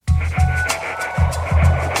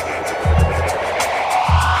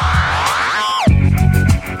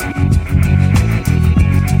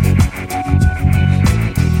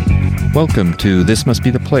Welcome to This Must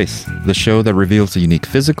Be the Place, the show that reveals the unique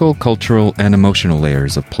physical, cultural, and emotional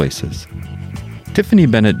layers of places. Tiffany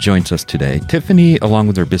Bennett joins us today. Tiffany, along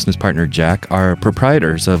with her business partner Jack, are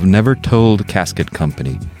proprietors of Nevertold Casket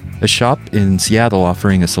Company, a shop in Seattle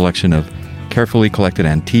offering a selection of carefully collected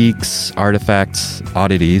antiques, artifacts,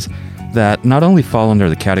 oddities that not only fall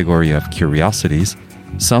under the category of curiosities,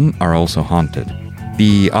 some are also haunted.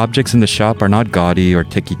 The objects in the shop are not gaudy or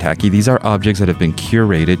ticky-tacky. These are objects that have been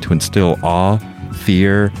curated to instill awe,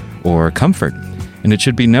 fear, or comfort. And it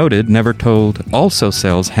should be noted, Nevertold also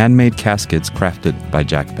sells handmade caskets crafted by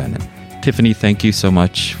Jack Bennett. Tiffany, thank you so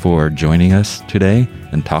much for joining us today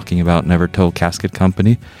and talking about Nevertold Casket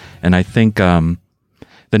Company. And I think the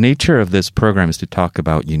nature of this program is to talk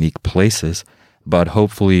about unique places, but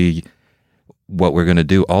hopefully what we're going to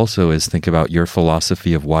do also is think about your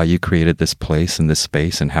philosophy of why you created this place and this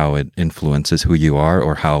space and how it influences who you are,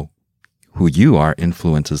 or how who you are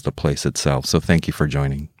influences the place itself. So thank you for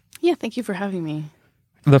joining. Yeah, thank you for having me.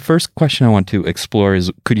 The first question I want to explore is,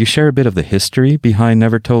 could you share a bit of the history behind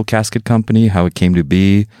Nevertold Casket Company, how it came to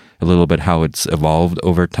be, a little bit how it's evolved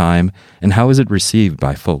over time, and how is it received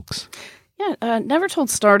by folks? Yeah, Nevertold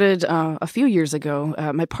started a few years ago.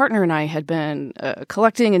 My partner and I had been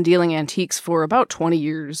collecting and dealing antiques for about 20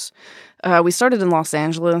 years. We started in Los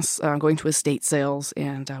Angeles, going to estate sales,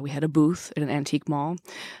 and we had a booth at an antique mall.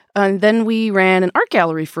 And then we ran an art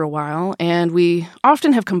gallery for a while, and we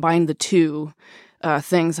often have combined the two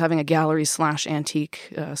things, having a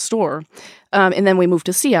gallery/antique store. And then we moved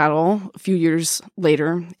to Seattle a few years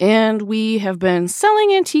later, and we have been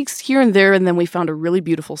selling antiques here and there, and then we found a really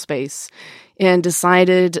beautiful space and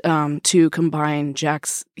decided to combine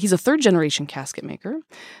he's a third-generation casket maker.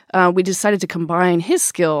 We decided to combine his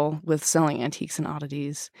skill with selling antiques and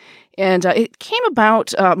oddities. And it came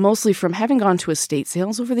about mostly from having gone to estate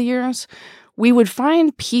sales over the years. We would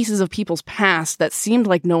find pieces of people's past that seemed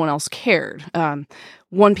like no one else cared.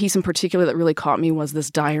 One piece in particular that really caught me was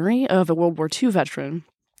this diary of a World War II veteran.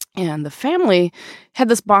 And the family had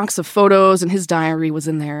this box of photos, and his diary was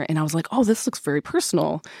in there. And I was like, oh, this looks very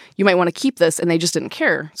personal. You might want to keep this. And they just didn't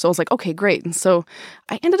care. So I was like, okay, great. And so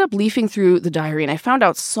I ended up leafing through the diary, and I found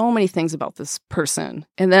out so many things about this person.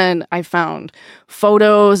 And then I found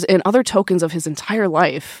photos and other tokens of his entire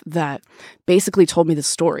life that basically told me the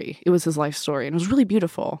story. It was his life story, and it was really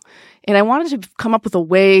beautiful. And I wanted to come up with a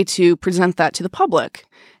way to present that to the public,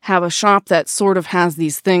 have a shop that sort of has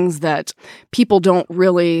these things that people don't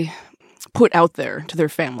really put out there to their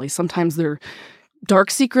families. Sometimes they're dark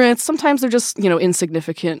secrets. Sometimes they're just,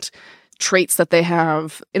 insignificant traits that they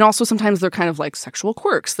have. And also sometimes they're kind of like sexual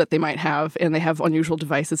quirks that they might have, and they have unusual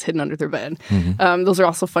devices hidden under their bed. Mm-hmm. Those are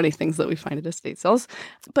also funny things that we find at estate sales.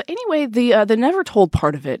 But anyway, the Nevertold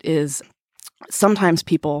part of it is sometimes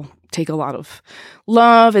people take a lot of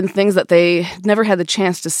love and things that they never had the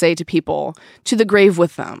chance to say to people to the grave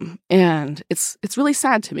with them. And it's really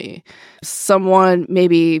sad to me. Someone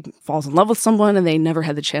maybe falls in love with someone and they never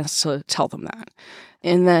had the chance to tell them that.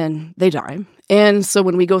 And then they die. And so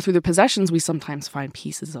when we go through their possessions, we sometimes find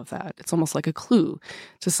pieces of that. It's almost like a clue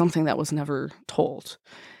to something that was never told.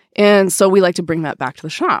 And so we like to bring that back to the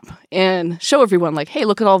shop and show everyone, like, hey,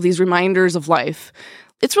 look at all these reminders of life.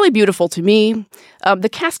 It's really beautiful to me. The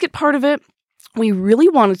casket part of it, we really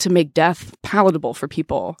wanted to make death palatable for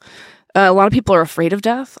people. A lot of people are afraid of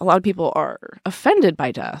death. A lot of people are offended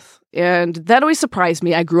by death. And that always surprised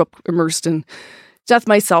me. I grew up immersed in death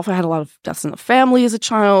myself. I had a lot of deaths in the family as a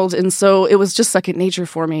child. And so it was just second nature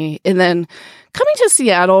for me. And then coming to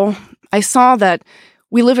Seattle, I saw that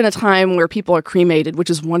we live in a time where people are cremated,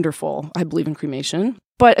 which is wonderful. I believe in cremation.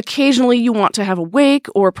 But occasionally you want to have a wake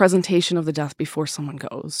or a presentation of the death before someone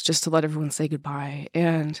goes, just to let everyone say goodbye.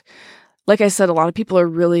 And like I said, a lot of people are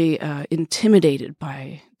really intimidated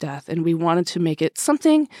by death, and we wanted to make it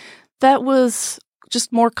something that was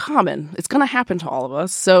just more common. It's going to happen to all of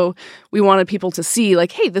us. So we wanted people to see,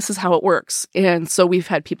 like, hey, this is how it works. And so we've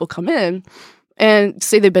had people come in and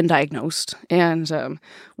say they've been diagnosed, and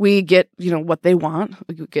we get, what they want.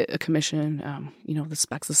 We get a commission, the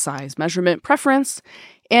specs, the size, measurement, preference,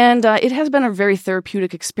 and it has been a very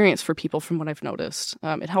therapeutic experience for people from what I've noticed.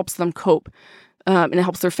 It helps them cope, and it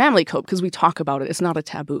helps their family cope because we talk about it. It's not a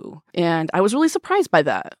taboo, and I was really surprised by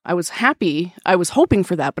that. I was happy. I was hoping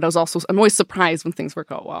for that, but I'm always surprised when things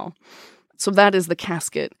work out well. So that is the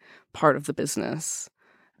casket part of the business.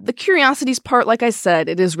 The curiosities part, like I said,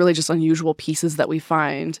 it is really just unusual pieces that we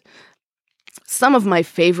find. Some of my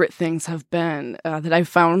favorite things have been that I've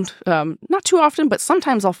found, not too often, but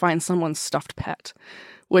sometimes I'll find someone's stuffed pet,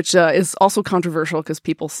 which is also controversial because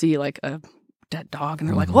people see like a dead dog. And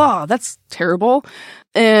they're like, wow, that's terrible.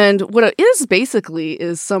 And what it is basically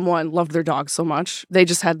is someone loved their dog so much. They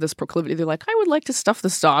just had this proclivity. They're like, I would like to stuff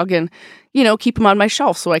this dog and, keep him on my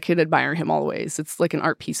shelf so I could admire him always. It's like an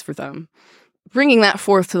art piece for them. Bringing that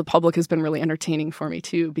forth to the public has been really entertaining for me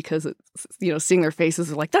too, because it's, seeing their faces,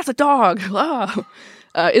 they're like, that's a dog. Ah.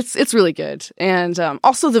 It's really good. And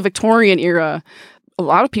also the Victorian era, a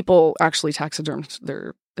lot of people actually taxidermed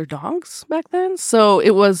their dogs back then. So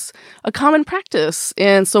it was a common practice.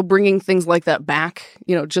 And so bringing things like that back,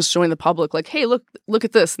 just showing the public like, hey, look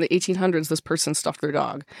at this. In the 1800s, this person stuffed their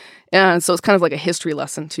dog. And so it's kind of like a history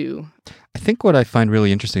lesson too. I think what I find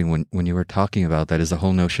really interesting when you were talking about that is the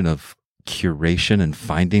whole notion of curation and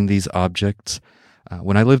finding these objects.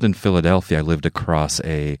 When I lived in Philadelphia, I lived across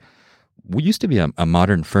we used to be a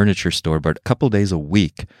modern furniture store, but a couple days a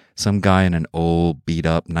week, some guy in an old beat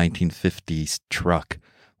up 1950s truck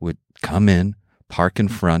would come in, park in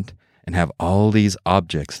front, and have all these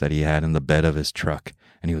objects that he had in the bed of his truck.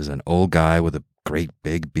 And he was an old guy with a great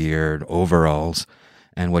big beard, overalls.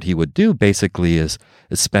 And what he would do basically is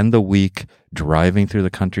spend the week driving through the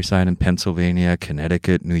countryside in Pennsylvania,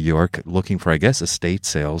 Connecticut, New York, looking for, I guess, estate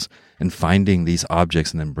sales and finding these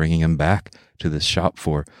objects and then bringing them back to this shop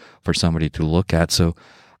for somebody to look at. So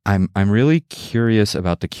I'm really curious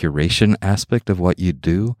about the curation aspect of what you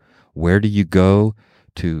do. Where do you go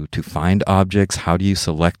to find objects? How do you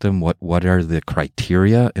select them? What are the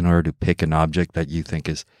criteria in order to pick an object that you think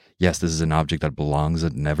is, yes, this is an object that belongs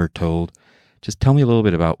at Nevertold? Just tell me a little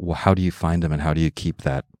bit about how do you find them and how do you keep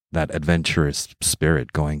that adventurous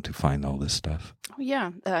spirit going to find all this stuff? Oh,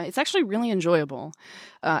 yeah. It's actually really enjoyable.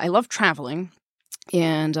 I love traveling,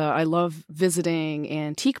 and I love visiting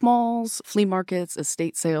antique malls, flea markets,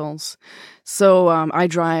 estate sales. So I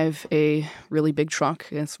drive a really big truck.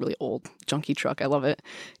 It's a really old, junky truck. I love it.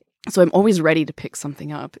 So I'm always ready to pick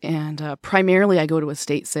something up. And primarily I go to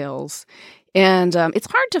estate sales. And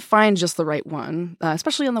it's hard to find just the right one,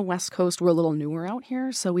 especially on the West Coast. We're a little newer out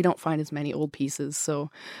here, so we don't find as many old pieces.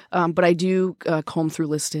 So, but I do comb through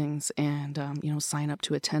listings and, sign up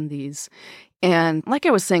to attend these. And like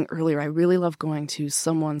I was saying earlier, I really love going to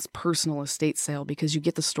someone's personal estate sale because you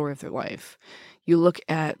get the story of their life. You look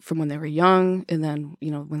at from when they were young and then,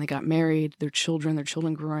 when they got married, their children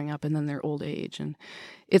growing up, and then their old age. And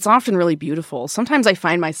it's often really beautiful. Sometimes I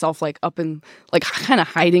find myself up in kind of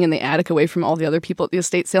hiding in the attic away from all the other people at the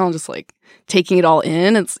estate sale and just taking it all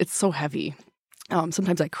in. It's so heavy.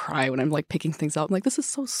 Sometimes I cry when I'm picking things out. I'm like, this is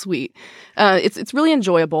so sweet. It's really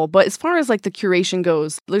enjoyable. But as far as the curation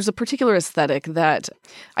goes, there's a particular aesthetic that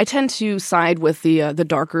I tend to side with the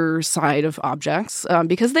darker side of objects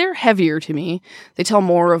because they're heavier to me. They tell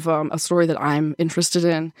more of a story that I'm interested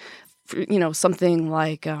in. Something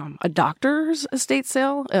like a doctor's estate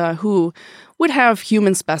sale who would have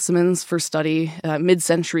human specimens for study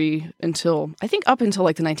mid-century until, I think up until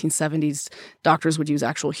the 1970s, doctors would use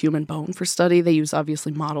actual human bone for study. They use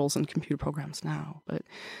obviously models and computer programs now. But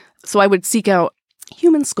so I would seek out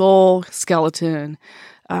human skull, skeleton,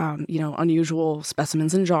 unusual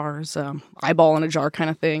specimens in jars, eyeball in a jar kind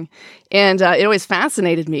of thing. And it always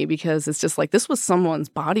fascinated me because it's just this was someone's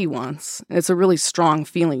body once. And it's a really strong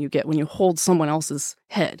feeling you get when you hold someone else's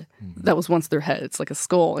head. Mm-hmm. That was once their head. It's like a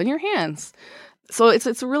skull in your hands. So it's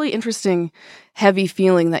a really interesting, heavy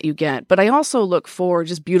feeling that you get. But I also look for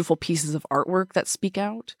just beautiful pieces of artwork that speak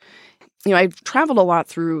out. I've traveled a lot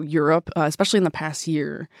through Europe, especially in the past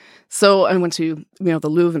year. So I went to, the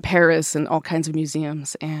Louvre in Paris and all kinds of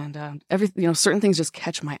museums, and certain things just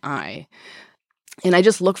catch my eye. And I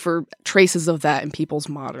just look for traces of that in people's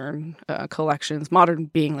modern collections, modern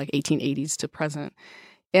being 1880s to present.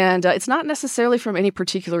 And it's not necessarily from any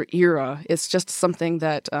particular era. It's just something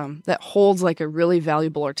that holds a really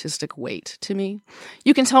valuable artistic weight to me.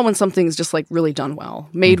 You can tell when something's just really done well,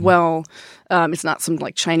 made mm-hmm. well. It's not some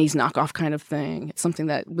Chinese knockoff kind of thing. It's something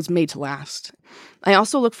that was made to last. I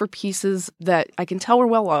also look for pieces that I can tell were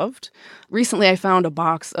well loved. Recently, I found a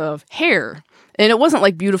box of hair. And it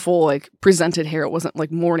wasn't beautiful, presented hair. It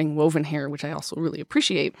wasn't mourning woven hair, which I also really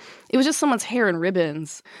appreciate. It was just someone's hair and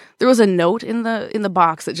ribbons. There was a note in the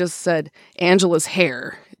box that just said, Angela's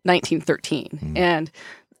hair, 1913. Mm. And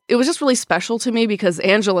it was just really special to me because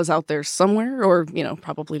Angela's out there somewhere, or,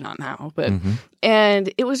 probably not now. But mm-hmm.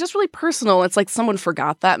 And it was just really personal. It's someone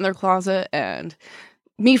forgot that in their closet, and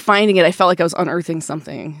me finding it, I felt I was unearthing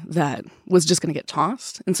something that was just going to get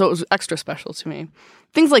tossed. And so it was extra special to me.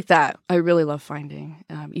 Things like that I really love finding,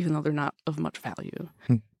 even though they're not of much value.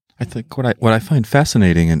 I think what I find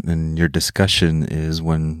fascinating in your discussion is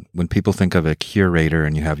when people think of a curator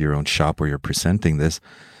and you have your own shop where you're presenting this,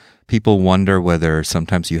 people wonder whether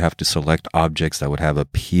sometimes you have to select objects that would have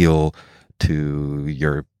appeal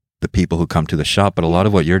to the people who come to the shop, but a lot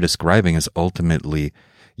of what you're describing is ultimately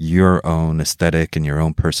your own aesthetic and your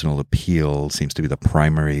own personal appeal seems to be the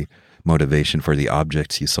primary motivation for the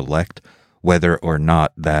objects you select, whether or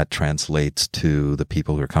not that translates to the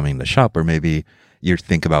people who are coming to the shop, or maybe you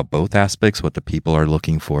think about both aspects, what the people are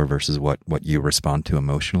looking for versus what you respond to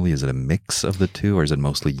emotionally. Is it a mix of the two, or is it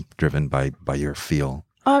mostly driven by your feel?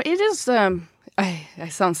 It is. I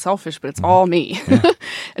sound selfish, but it's all me. Yeah.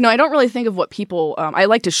 No, I don't really think of what people. I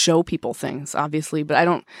like to show people things, obviously, but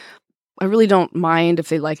I really don't mind if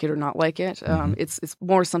they like it or not like it. It's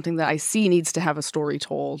more something that I see needs to have a story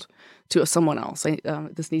told to someone else.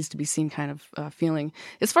 This needs to be seen kind of feeling.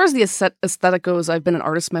 As far as the aesthetic goes, I've been an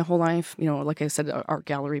artist my whole life. Like I said, art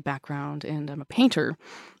gallery background, and I'm a painter.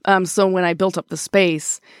 So when I built up the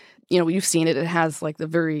space, you've seen it. It has like the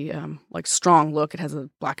very strong look. It has a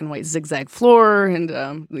black and white zigzag floor, and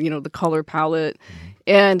the color palette,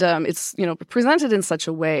 and it's presented in such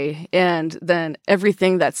a way, and then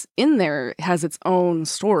everything that's in there has its own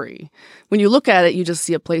story. When you look at it, you just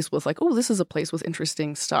see a place with this is a place with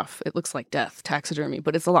interesting stuff. It looks like death, taxidermy,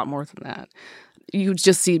 but it's a lot more than that. You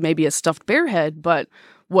just see maybe a stuffed bear head, but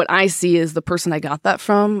what I see is the person I got that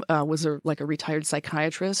from was a retired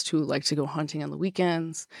psychiatrist who liked to go hunting on the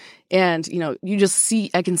weekends. And,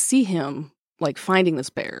 I can see him finding this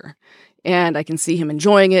bear, and I can see him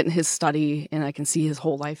enjoying it in his study, and I can see his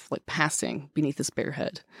whole life passing beneath this bear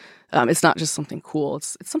head. It's not just something cool.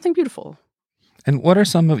 It's something beautiful. And what are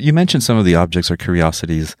you mentioned some of the objects or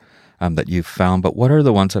curiosities that you've found, but what are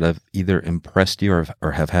the ones that have either impressed you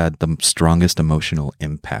or have had the strongest emotional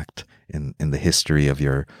impact in the history of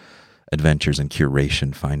your adventures and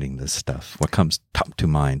curation finding this stuff? What comes top to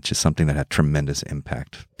mind? Just something that had tremendous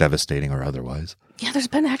impact, devastating or otherwise? Yeah, there's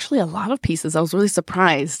been actually a lot of pieces. I was really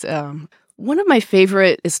surprised. One of my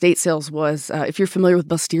favorite estate sales was, if you're familiar with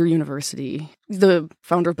Bastyr University, the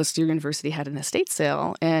founder of Bastyr University had an estate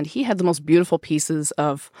sale, and he had the most beautiful pieces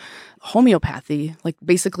of homeopathy,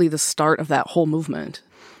 basically the start of that whole movement.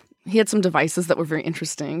 He had some devices that were very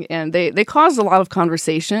interesting, and they caused a lot of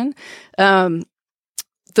conversation. The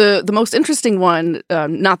most interesting one,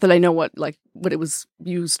 not that I know what it was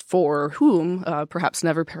used for, whom, perhaps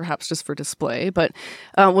never, perhaps just for display, but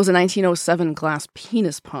was a 1907 glass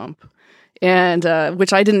penis pump. And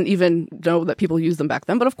which I didn't even know that people used them back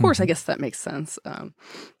then. But of course, I guess that makes sense.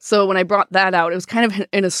 So when I brought that out, it was kind of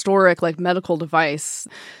an historic medical device.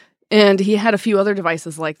 And he had a few other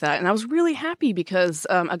devices like that. And I was really happy because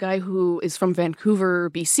a guy who is from Vancouver,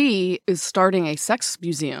 BC, is starting a sex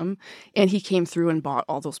museum. And he came through and bought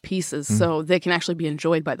all those pieces. So they can actually be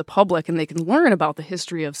enjoyed by the public, and they can learn about the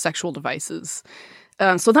history of sexual devices.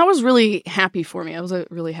 So that was really happy for me. It was a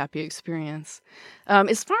really happy experience.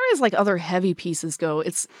 As far as other heavy pieces go,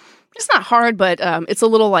 it's not hard, but it's a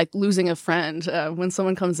little like losing a friend when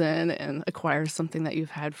someone comes in and acquires something that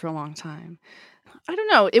you've had for a long time. I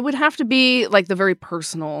don't know. It would have to be the very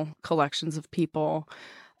personal collections of people.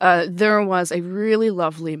 There was a really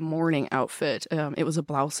lovely morning outfit. It was a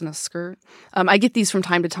blouse and a skirt. I get these from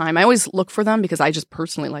time to time. I always look for them because I just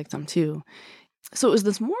personally like them too. So it was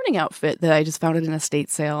this morning outfit that I just found at an estate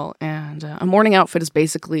sale. And a morning outfit is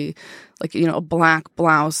basically a black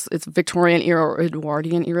blouse. It's Victorian era or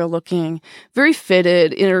Edwardian era looking, very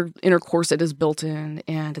fitted. Inner corset is built in,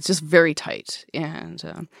 and it's just very tight.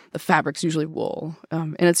 And the fabric's usually wool.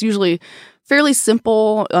 And it's usually fairly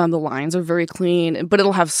simple. The lines are very clean, but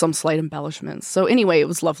it'll have some slight embellishments. So anyway, it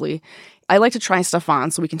was lovely. I like to try stuff on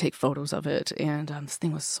so we can take photos of it. And this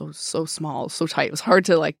thing was so small, so tight. It was hard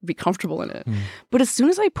to be comfortable in it. But as soon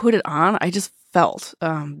as I put it on, I just felt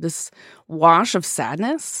this wash of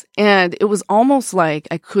sadness. And it was almost like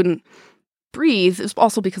I couldn't breathe. It was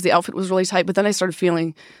also because the outfit was really tight. But then I started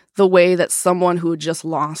feeling the way that someone who had just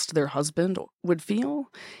lost their husband would feel.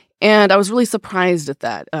 And I was really surprised at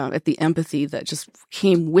that, at the empathy that just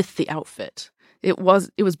came with the outfit. It was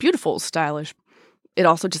beautiful, stylish. It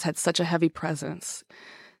also just had such a heavy presence.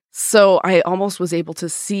 So I almost was able to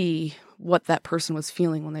see what that person was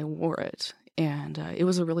feeling when they wore it. And it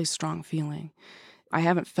was a really strong feeling. I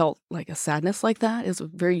haven't felt a sadness like that. It was a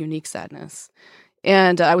very unique sadness.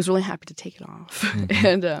 And I was really happy to take it off.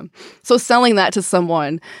 And so selling that to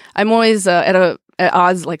someone, I'm always at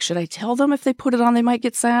odds, should I tell them if they put it on they might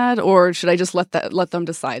get sad? Or should I just let them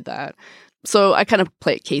decide that? So I kind of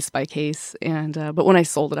play it case by case, and but when I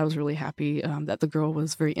sold it, I was really happy that the girl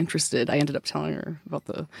was very interested. I ended up telling her about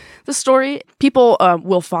the story. People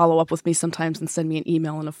will follow up with me sometimes and send me an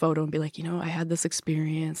email and a photo and be like, I had this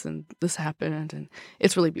experience and this happened, and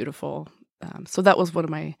it's really beautiful. So that was one of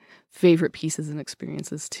my favorite pieces and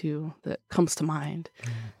experiences too that comes to mind.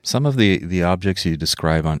 Some of the objects you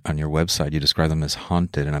describe on your website, you describe them as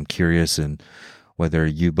haunted, and I'm curious in whether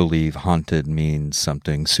you believe haunted means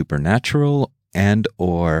something supernatural and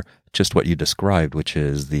or just what you described, which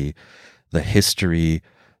is the history,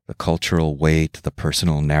 the cultural weight, the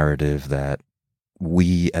personal narrative that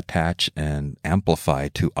we attach and amplify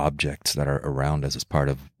to objects that are around us as part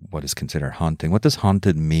of what is considered haunting. What does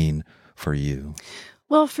haunted mean for you?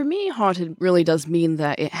 Well, for me, haunted really does mean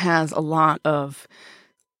that it has a lot of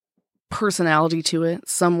personality to it.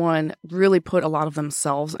 Someone really put a lot of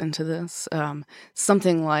themselves into this.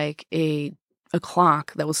 Something like a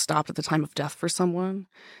clock that was stopped at the time of death for someone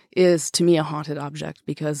is, to me, a haunted object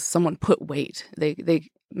because someone put weight. They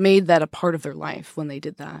made that a part of their life when they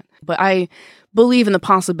did that. But I believe in the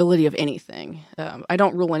possibility of anything. I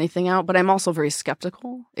don't rule anything out, but I'm also very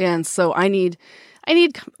skeptical. And so I need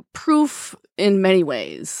proof in many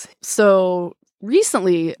ways. So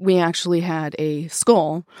recently, we actually had a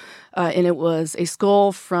skull, and it was a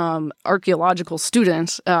skull from archaeological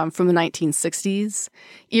student from the 1960s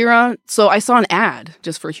era. So I saw an ad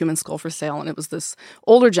just for a human skull for sale, and it was this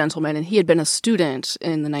older gentleman, and he had been a student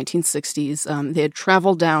in the 1960s. They had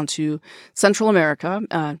traveled down to Central America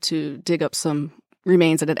to dig up some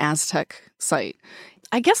remains at an Aztec site.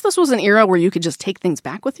 I guess this was an era where you could just take things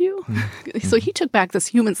back with you. Mm-hmm. So he took back this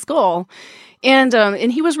human skull, and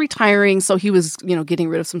he was retiring, so he was, getting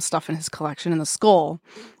rid of some stuff in his collection. And the skull,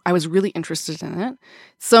 I was really interested in it,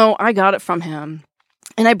 so I got it from him,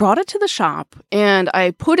 and I brought it to the shop, and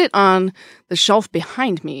I put it on the shelf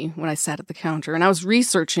behind me when I sat at the counter. And I was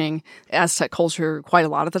researching Aztec culture quite a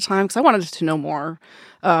lot at the time because I wanted to know more,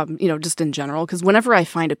 just in general. Because whenever I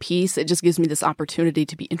find a piece, it just gives me this opportunity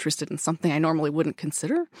to be interested in something I normally wouldn't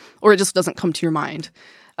consider, or it just doesn't come to your mind.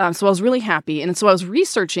 So I was really happy. And so I was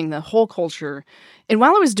researching the whole culture. And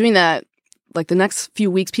while I was doing that, like the next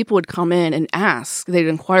few weeks, people would come in and ask. They'd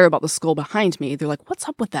inquire about the skull behind me. They're like, "What's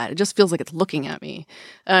up with that? It just feels like it's looking at me."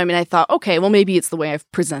 And I thought, okay, well, maybe it's the way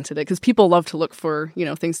I've presented it, because people love to look for,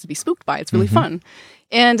 things to be spooked by. It's really fun.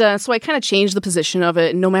 And so I kind of changed the position of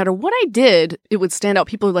it. And no matter what I did, it would stand out.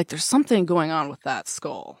 People were like, "There's something going on with that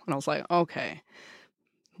skull." And I was like, okay,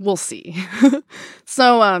 we'll see.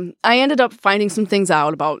 So I ended up finding some things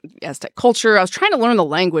out about Aztec culture. I was trying to learn the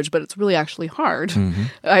language, but it's really actually hard. Mm-hmm.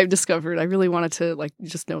 I discovered I really wanted to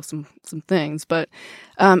just know some things. But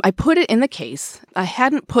I put it in the case. I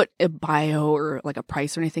hadn't put a bio or a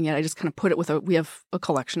price or anything yet. I just kind of put it we have a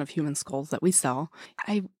collection of human skulls that we sell.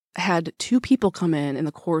 I had 2 people come in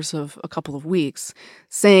the course of a couple of weeks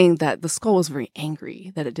saying that the skull was very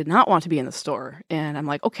angry, that it did not want to be in the store. And I'm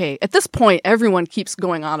like, okay, at this point, everyone keeps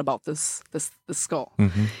going on about this skull.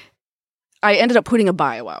 Mm-hmm. I ended up putting a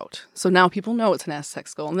bio out. So now people know it's an Aztec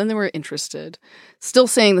skull. And then they were interested, still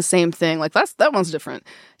saying the same thing, like, that one's different.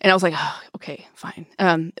 And I was like, oh, okay,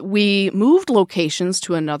 fine. We moved locations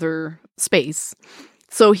to another space.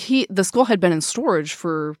 So the skull had been in storage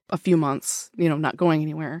for a few months, not going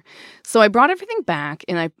anywhere. So I brought everything back,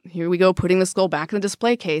 and here we go, putting the skull back in the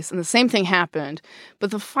display case, and the same thing happened.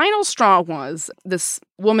 But the final straw was this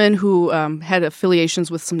woman who had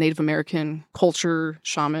affiliations with some Native American culture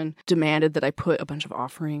shaman demanded that I put a bunch of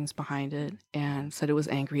offerings behind it and said it was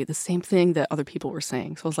angry. The same thing that other people were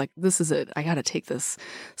saying. So I was like, this is it. I got to take this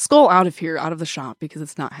skull out of here, out of the shop, because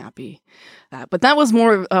it's not happy. But that was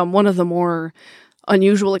more one of the more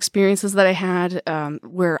unusual experiences that I had,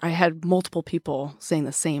 where I had multiple people saying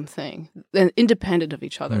the same thing, independent of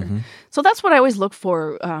each other. Mm-hmm. So that's what I always look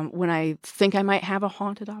for when I think I might have a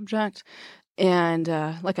haunted object. And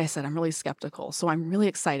like I said, I'm really skeptical. So I'm really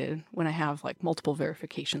excited when I have multiple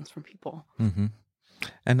verifications from people. Mm-hmm.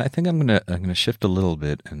 And I think I'm gonna shift a little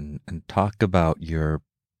bit and talk about your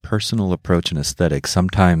personal approach and aesthetic.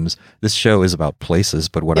 Sometimes this show is about places,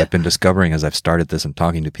 but what I've been discovering as I've started this and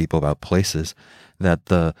talking to people about places, that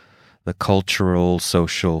the cultural,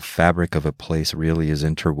 social fabric of a place really is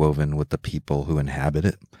interwoven with the people who inhabit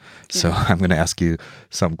it. Yeah. So I'm going to ask you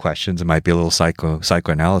some questions. It might be a little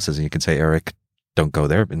psychoanalysis, and you can say, Eric, don't go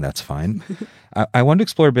there, and that's fine. I want to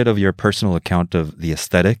explore a bit of your personal account of the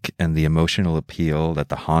aesthetic and the emotional appeal that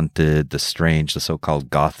the haunted, the strange, the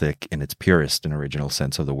so-called Gothic, in its purest and original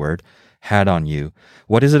sense of the word, had on you.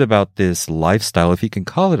 What is it about this lifestyle, if you can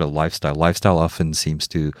call it a lifestyle? Lifestyle often seems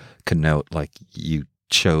to connote you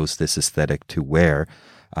chose this aesthetic to wear.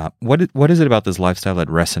 What is it about this lifestyle that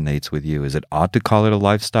resonates with you? Is it odd to call it a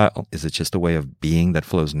lifestyle? Is it just a way of being that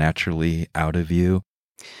flows naturally out of you?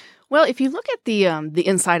 Well, if you look at the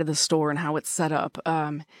inside of the store and how it's set up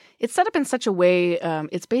in such a way.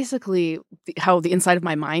 It's basically how the inside of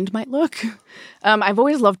my mind might look. I've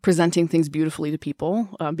always loved presenting things beautifully to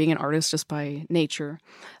people, being an artist just by nature.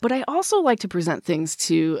 But I also like to present things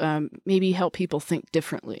to maybe help people think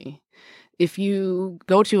differently. If you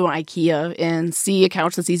go to an IKEA and see a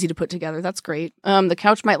couch that's easy to put together, that's great. The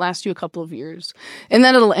couch might last you a couple of years, and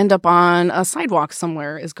then it'll end up on a sidewalk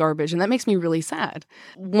somewhere as garbage, and that makes me really sad.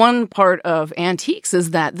 One part of antiques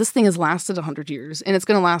is that this thing has lasted 100 years, and it's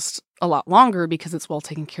going to last a lot longer because it's well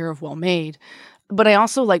taken care of, well made. But I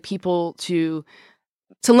also like people to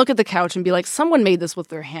look at the couch and be like, someone made this with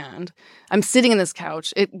their hand. I'm sitting in this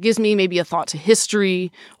couch. It gives me maybe a thought to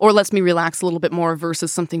history or lets me relax a little bit more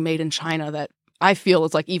versus something made in China that I feel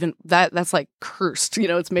is like even that's like cursed.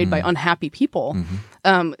 It's made by unhappy people.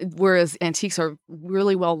 Whereas antiques are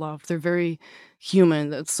really well loved. They're very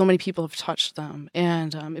human. So many people have touched them.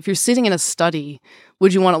 And if you're sitting in a study,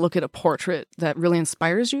 would you want to look at a portrait that really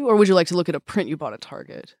inspires you, or would you like to look at a print you bought at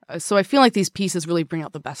Target? So I feel like these pieces really bring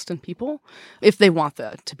out the best in people if they want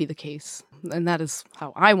that to be the case. And that is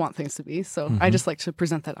how I want things to be. So I just like to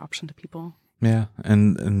present that option to people. Yeah.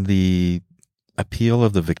 And the appeal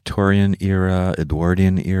of the Victorian era,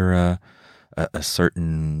 Edwardian era, a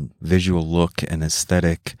certain visual look and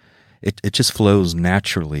aesthetic, it just flows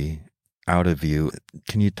naturally out of you.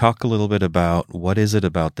 Can you talk a little bit about what is it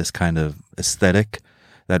about this kind of aesthetic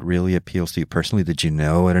that really appeals to you personally? Did you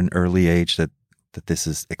know at an early age that this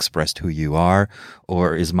is expressed who you are?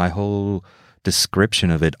 Or is my whole description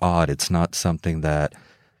of it odd? It's not something that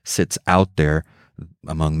sits out there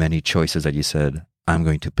among many choices that you said, I'm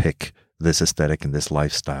going to pick this aesthetic and this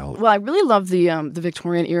lifestyle. Well, I really love the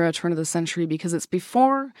Victorian era, turn of the century, because it's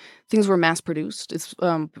before things were mass produced.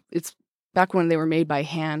 It's back when they were made by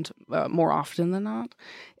hand more often than not.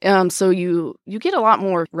 So you get a lot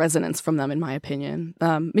more resonance from them, in my opinion.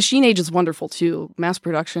 Machine age is wonderful too. Mass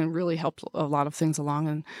production really helped a lot of things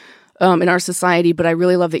along in our society. But I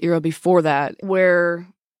really love the era before that, where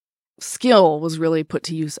skill was really put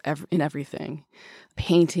to use in everything.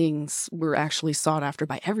 Paintings were actually sought after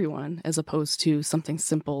by everyone, as opposed to something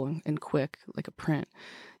simple and quick like a print.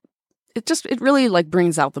 It really like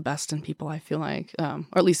brings out the best in people, I feel like, or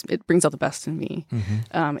at least it brings out the best in me.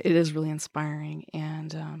 It is really inspiring,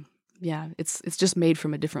 and it's just made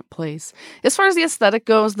from a different place. As far as the aesthetic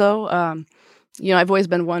goes, though, I've always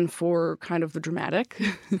been one for kind of the dramatic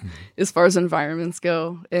as far as environments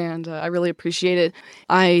go, and I really appreciate it.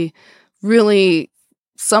 I really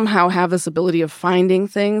somehow have this ability of finding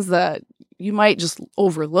things that you might just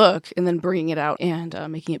overlook and then bringing it out and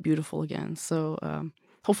making it beautiful again. So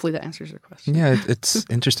hopefully that answers your question. Yeah, it's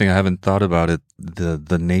interesting. I haven't thought about it.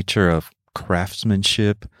 The nature of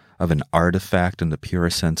craftsmanship, of an artifact in the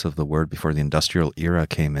purest sense of the word before the industrial era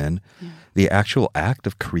came in. Yeah. The actual act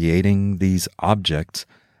of creating these objects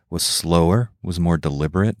was slower, was more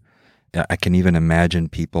deliberate. I can even imagine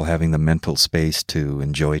people having the mental space to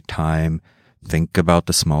enjoy time, think about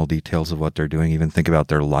the small details of what they're doing, even think about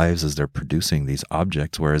their lives as they're producing these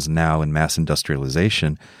objects. Whereas now in mass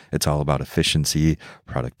industrialization, it's all about efficiency,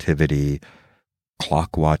 productivity,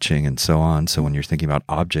 clock watching, and so on. So when you're thinking about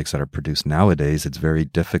objects that are produced nowadays, it's very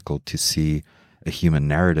difficult to see a human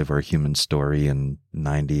narrative or a human story in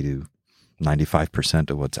 90 to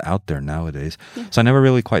 95% of what's out there nowadays. Yeah. So I never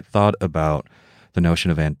really quite thought about the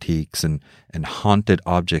notion of antiques and haunted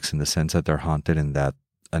objects in the sense that they're haunted in that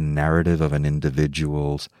a narrative of an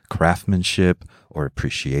individual's craftsmanship or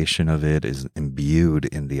appreciation of it is imbued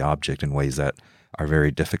in the object in ways that are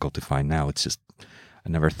very difficult to find now. It's just, I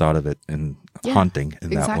never thought of it in haunting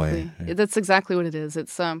in that way. Yeah. That's exactly what it is.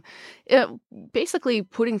 It's basically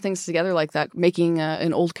putting things together like that, making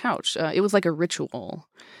an old couch. It was like a ritual.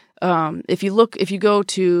 If you go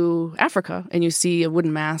to Africa and you see a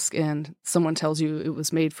wooden mask and someone tells you it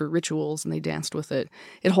was made for rituals and they danced with it,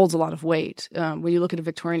 it holds a lot of weight. When you look at a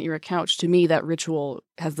Victorian era couch, to me, that ritual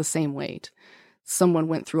has the same weight. Someone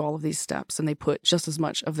went through all of these steps and they put just as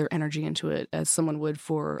much of their energy into it as someone would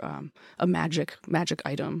for a magic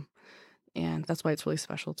item. And that's why it's really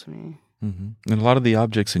special to me. Mm-hmm. And a lot of the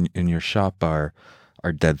objects in your shop are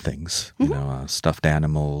dead things, stuffed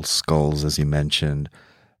animals, skulls, as you mentioned,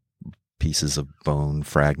 pieces of bone,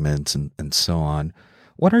 fragments, and so on.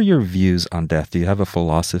 What are your views on death? Do you have a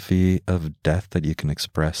philosophy of death that you can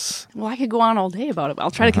express? Well, I could go on all day about it, but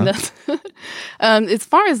I'll try to condense. As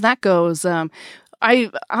far as that goes,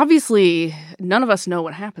 obviously, none of us know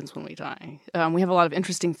what happens when we die. We have a lot of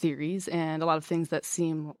interesting theories and a lot of things that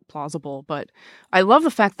seem plausible, but I love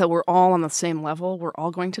the fact that we're all on the same level. We're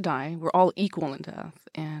all going to die. We're all equal in death,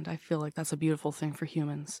 and I feel like that's a beautiful thing for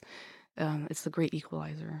humans. It's the great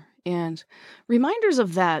equalizer. And reminders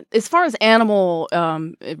of that, as far as animal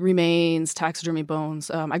remains, taxidermy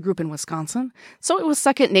bones, I grew up in Wisconsin. So it was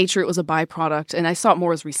second nature. It was a byproduct. And I saw it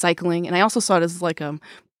more as recycling. And I also saw it as like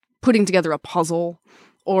putting together a puzzle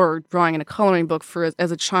or drawing in a coloring book.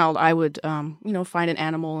 As a child, I would, find an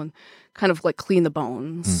animal and kind of like clean the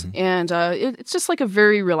bones. Mm-hmm. And it's just like a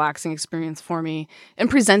very relaxing experience for me.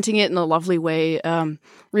 And presenting it in a lovely way.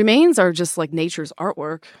 Remains are just like nature's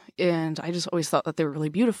artwork. And I just always thought that they were really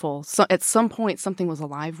beautiful. So at some point, something was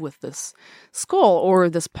alive with this skull or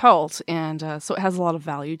this pelt. And so it has a lot of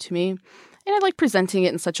value to me. And I like presenting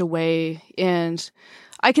it in such a way. And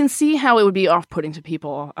I can see how it would be off-putting to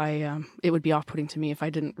people. It would be off-putting to me if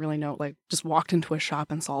I didn't really know, like just walked into a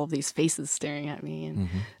shop and saw all of these faces staring at me.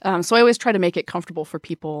 And so I always try to make it comfortable for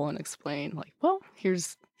people and explain, like, well,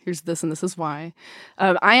 here's this and this is why.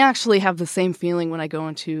 I actually have the same feeling when I go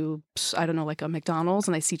into, I don't know, like a McDonald's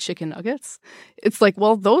and I see chicken nuggets. It's like,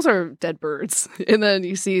 well, those are dead birds. And then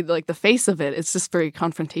you see like the face of it. It's just very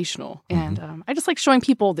confrontational. And I just like showing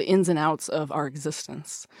people the ins and outs of our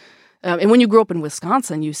existence. And when you grow up in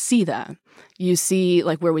Wisconsin, you see that. You see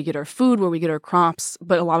like where we get our food, where we get our crops.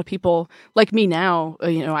 But a lot of people like me now,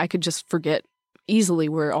 I could just forget easily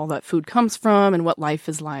where all that food comes from and what life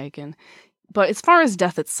is like. But as far as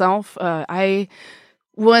death itself, I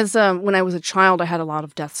was when I was a child, I had a lot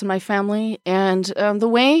of deaths in my family. And the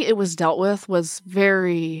way it was dealt with was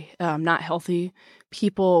very not healthy.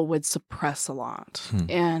 People would suppress a lot.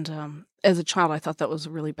 And as a child, I thought that was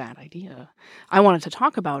a really bad idea. I wanted to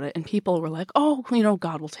talk about it, and people were like, oh,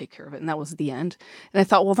 God will take care of it. And that was the end. And I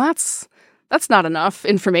thought, well, that's not enough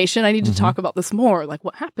information. I need to talk about this more. Like,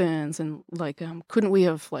 what happens? And like, couldn't we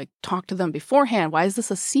have like talked to them beforehand? Why is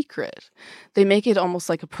this a secret? They make it almost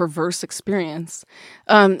like a perverse experience.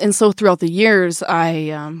 And so throughout the years,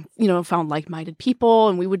 I, found like-minded people,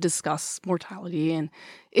 and we would discuss mortality. And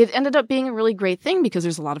it ended up being a really great thing because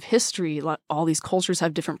there's a lot of history. All these cultures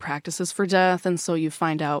have different practices for death. And so you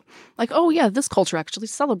find out like, oh yeah, this culture actually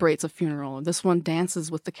celebrates a funeral. Or this one dances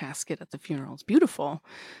with the casket at the funeral. It's beautiful.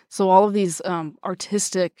 So all of these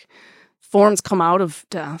artistic forms come out of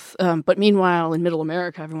death. But meanwhile, in Middle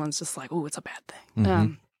America, everyone's just like, oh, it's a bad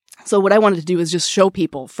thing. So what I wanted to do is just show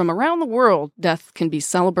people from around the world, death can be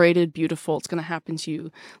celebrated, beautiful. It's going to happen to you.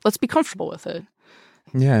 Let's be comfortable with it.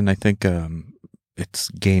 Yeah, and I think it's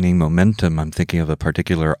gaining momentum. I'm thinking of a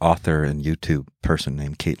particular author and YouTube person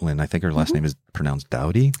named Caitlin. I think her last name is pronounced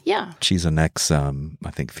Dowdy. Yeah. She's an I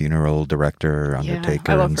think, funeral director,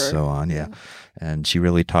 undertaker, and her. so on. Yeah. And she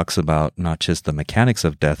really talks about not just the mechanics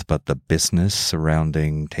of death, but the business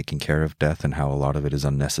surrounding taking care of death and how a lot of it is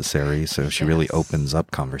unnecessary. So she really opens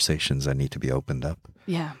up conversations that need to be opened up.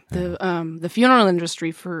 Yeah. The funeral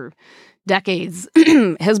industry for decades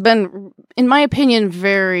has been, in my opinion,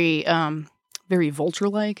 very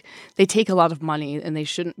vulture-like. They take a lot of money, and they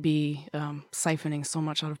shouldn't be siphoning so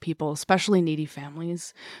much out of people, especially needy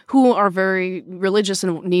families who are very religious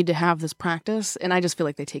and need to have this practice. And I just feel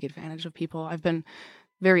like they take advantage of people. I've been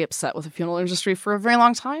very upset with the funeral industry for a very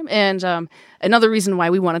long time. And another reason why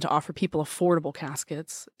we wanted to offer people affordable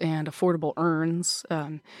caskets and affordable urns.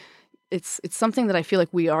 It's something that I feel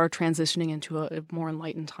like we are transitioning into a more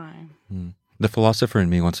enlightened time. The philosopher in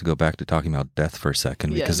me wants to go back to talking about death for a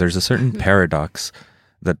second because there's a certain paradox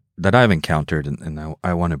that I've encountered, and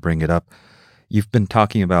I want to bring it up. You've been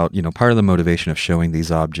talking about, part of the motivation of showing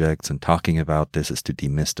these objects and talking about this is to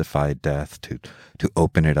demystify death, to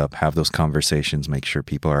open it up, have those conversations, make sure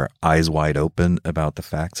people are eyes wide open about the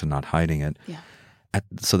facts and not hiding it. Yeah.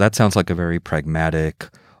 So that sounds like a very pragmatic,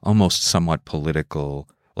 almost somewhat political,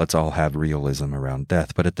 let's all have realism around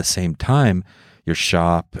death. But at the same time, your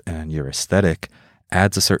shop and your aesthetic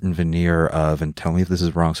adds a certain veneer of, and tell me if this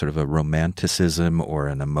is wrong, sort of a romanticism or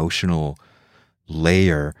an emotional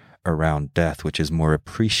layer around death, which is more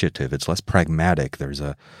appreciative. It's less pragmatic. There's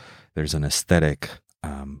an aesthetic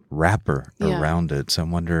wrapper around it. So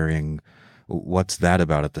I'm wondering, what's that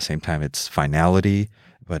about? At the same time, it's finality,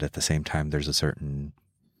 but at the same time, there's a certain,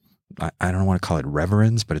 I don't want to call it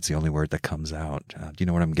reverence, but it's the only word that comes out. Do you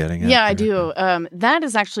know what I'm getting at? Yeah, I do. That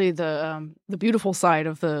is actually the beautiful side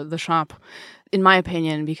of the shop, in my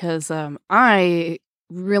opinion, because I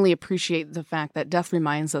really appreciate the fact that death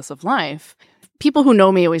reminds us of life. People who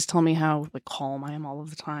know me always tell me how calm I am all of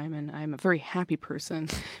the time, and I'm a very happy person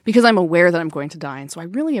because I'm aware that I'm going to die, and so I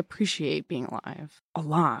really appreciate being alive a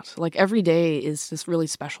lot. Like every day is just really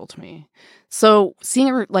special to me. So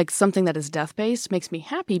seeing something that is death-based makes me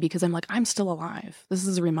happy because I'm still alive. This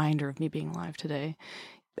is a reminder of me being alive today.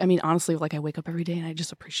 I mean, honestly, like I wake up every day and I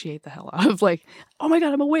just appreciate the hell out of like, oh my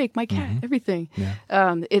God, I'm awake, my cat, everything. Yeah.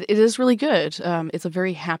 It is really good. It's a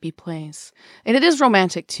very happy place. And it is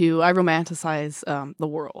romantic too. I romanticize the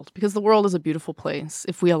world because the world is a beautiful place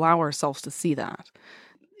if we allow ourselves to see that.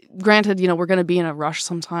 Granted, we're going to be in a rush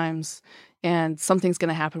sometimes and something's going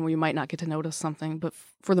to happen where you might not get to notice something. But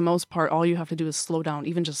for the most part, all you have to do is slow down,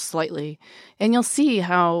 even just slightly. And you'll see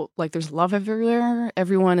how, like, there's love everywhere.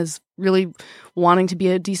 Everyone is really wanting to be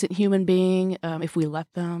a decent human being if we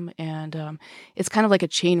let them. And it's kind of like a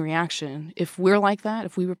chain reaction. If we're like that,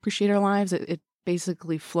 if we appreciate our lives, it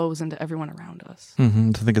basically flows into everyone around us. I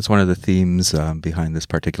think it's one of the themes behind this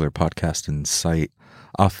particular podcast and site.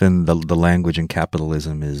 Often the language in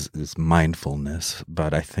capitalism is mindfulness,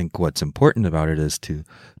 but I think what's important about it is to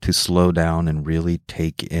slow down and really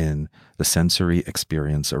take in the sensory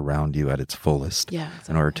experience around you at its fullest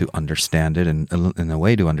in order to understand it and in a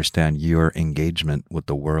way to understand your engagement with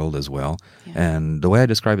the world as well. Yeah. And the way I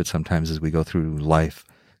describe it sometimes is we go through life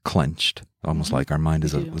clenched, almost like our mind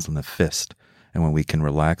is in a fist. And when we can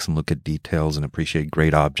relax and look at details and appreciate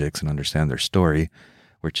great objects and understand their story,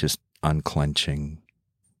 we're just unclenching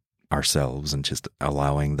ourselves and just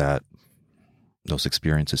allowing those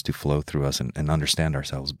experiences to flow through us and understand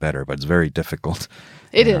ourselves better. But it's very difficult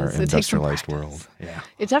in our industrialized world. Yeah.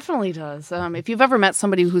 It definitely does. If you've ever met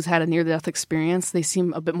somebody who's had a near-death experience, they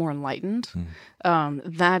seem a bit more enlightened.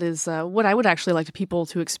 That is what I would actually like people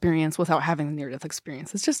to experience without having a near-death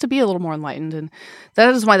experience. It's just to be a little more enlightened. And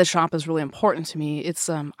that is why the shop is really important to me. It's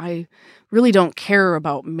I really don't care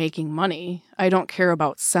about making money. I don't care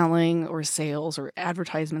about selling or sales or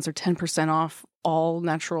advertisements or 10% off all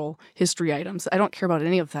natural history items. I don't care about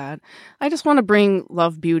any of that. I just want to bring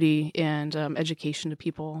love, beauty, and education to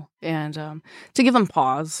people and to give them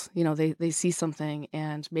pause. They see something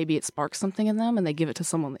and maybe it sparks something in them and they give it to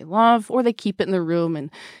someone they love or they keep it in their room and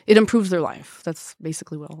it improves their life. That's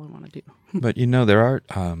basically what all I want to do. But there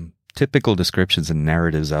are typical descriptions and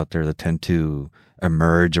narratives out there that tend to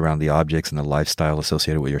emerge around the objects and the lifestyle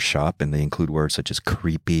associated with your shop, and they include words such as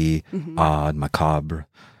creepy, odd, macabre.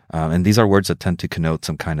 And these are words that tend to connote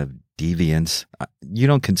some kind of deviance. You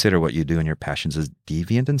don't consider what you do and your passions as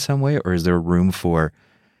deviant in some way, or is there room for,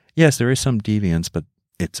 yes, there is some deviance, but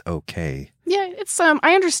it's okay? Yeah, it's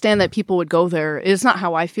I understand that people would go there. It's not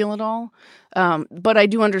how I feel at all. But I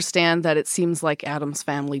do understand that it seems like Adam's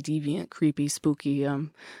Family, deviant, creepy, spooky.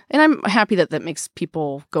 And I'm happy that makes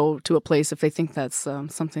people go to a place if they think that's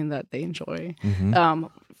something that they enjoy.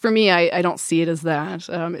 For me, I don't see it as that.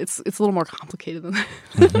 It's a little more complicated than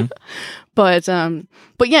that. But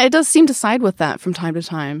yeah, it does seem to side with that from time to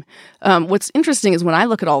time. What's interesting is when I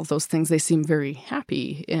look at all of those things, they seem very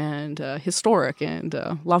happy and historic and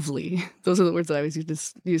lovely. Those are the words that I always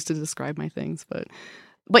use to describe my things.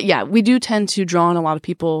 But yeah, we do tend to draw on a lot of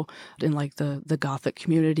people in like the Gothic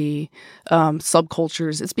community,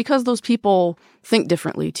 subcultures. It's because those people think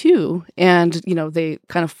differently too. And, they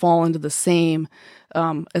kind of fall into the same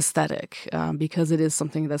aesthetic because it is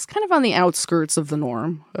something that's kind of on the outskirts of the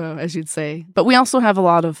norm, as you'd say. But we also have a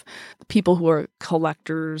lot of people who are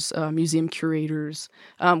collectors, museum curators.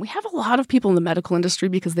 We have a lot of people in the medical industry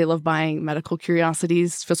because they love buying medical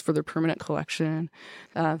curiosities just for their permanent collection,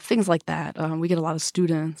 things like that. We get a lot of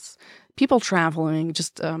students, people traveling,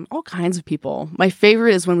 just all kinds of people. My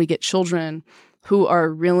favorite is when we get children who are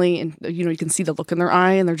really, you can see the look in their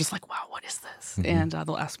eye and they're just like, wow, what is this? And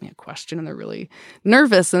they'll ask me a question and they're really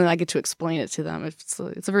nervous and then I get to explain it to them. It's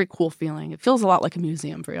a very cool feeling. It feels a lot like a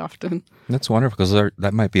museum very often. That's wonderful because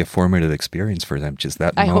that might be a formative experience for them. Just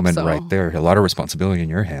that moment right there. A lot of responsibility in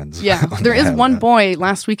your hands. Yeah. There is one boy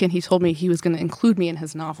last weekend, he told me he was going to include me in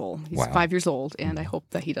his novel. He's 5 years old and I hope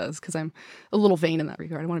that he does because I'm a little vain in that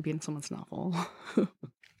regard. I want to be in someone's novel.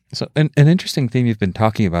 So an interesting theme you've been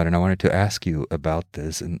talking about, and I wanted to ask you about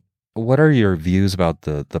this. And what are your views about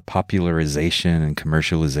the popularization and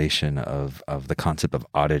commercialization of the concept of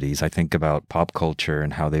oddities? I think about pop culture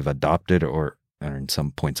and how they've adopted or in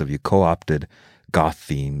some points of view co-opted goth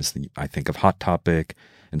themes. I think of Hot Topic.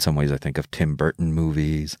 In some ways, I think of Tim Burton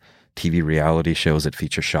movies, TV reality shows that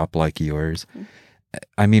feature shop like yours.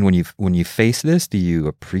 I mean, when you face this, do you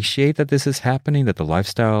appreciate that this is happening, that the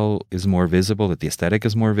lifestyle is more visible, that the aesthetic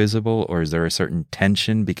is more visible, or is there a certain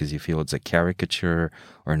tension because you feel it's a caricature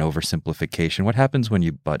or an oversimplification? What happens when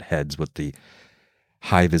you butt heads with the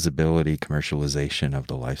high visibility commercialization of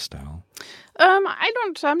the lifestyle?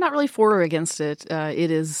 I'm not really for or against it.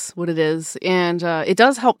 It is what it is. And it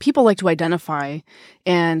does help. People like to identify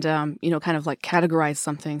and, kind of like categorize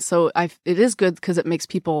something. So it is good because it makes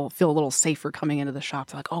people feel a little safer coming into the shop.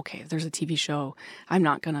 They're like, okay, there's a TV show. I'm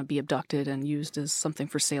not going to be abducted and used as something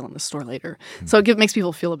for sale in the store later. Mm-hmm. So it makes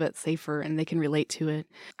people feel a bit safer and they can relate to it.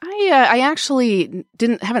 I actually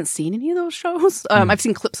haven't seen any of those shows. I've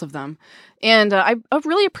seen clips of them. And I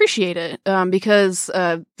really appreciate it because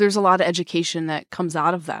there's a lot of education that comes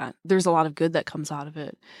out of that. There's a lot of good that comes out of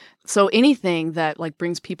it. So anything that like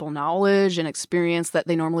brings people knowledge and experience that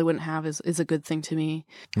they normally wouldn't have is a good thing to me.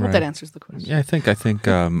 I hope that answers the question. Yeah, I think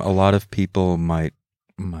a lot of people might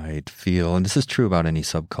feel, and this is true about any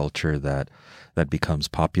subculture that becomes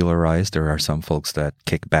popularized. There are some folks that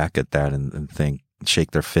kick back at that and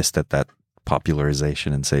shake their fist at that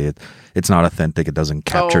popularization and say it's not authentic, it doesn't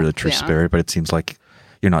capture the true spirit, but it seems like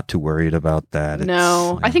you're not too worried about that.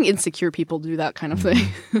 I think insecure people do that kind of thing.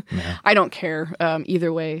 Yeah. I don't care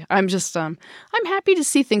either way. I'm just I'm happy to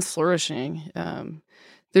see things flourishing.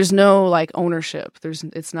 There's no like ownership.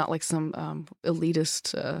 It's not like some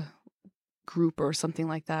elitist group or something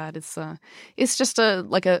like that. It's just a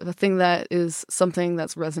thing that is something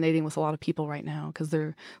that's resonating with a lot of people right now because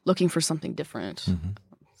they're looking for something different. Mm-hmm.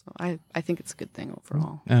 So I think it's a good thing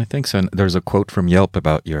overall. And I think so. There's a quote from Yelp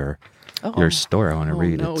about your store. I want to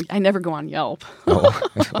read it. I never go on Yelp. Well,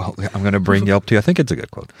 I'm going to bring Yelp to you. I think it's a good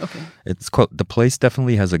quote. Okay. It's, quote, "The place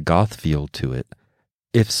definitely has a goth feel to it,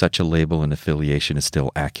 if such a label and affiliation is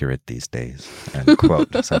still accurate these days," end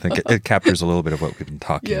quote. So I think it captures a little bit of what we've been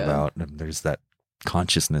talking about. And there's that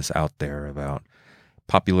consciousness out there about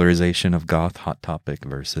popularization of goth hot topic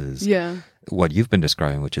versus what you've been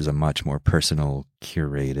describing, which is a much more personal,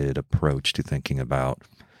 curated approach to thinking about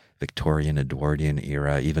Victorian, Edwardian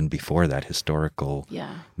era, even before that, historical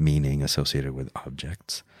meaning associated with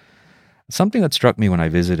objects. Something that struck me when I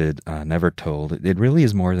visited Nevertold, it really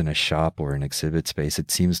is more than a shop or an exhibit space. It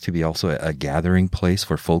seems to be also a gathering place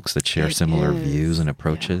for folks that share similar views and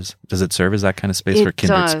approaches. Yeah. Does it serve as that kind of space for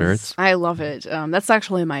kindred spirits? I love it. That's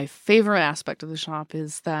actually my favorite aspect of the shop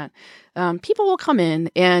is that people will come in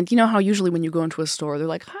and you know how usually when you go into a store, they're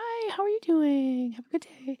like, "Hi, how are you doing? Have a good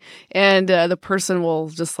day." And the person will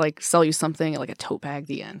just like sell you something like a tote bag at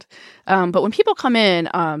the end. But when people come in,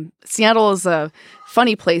 Seattle is a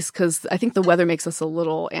funny place because I think the weather makes us a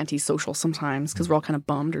little antisocial sometimes because we're all kind of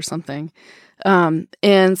bummed or something.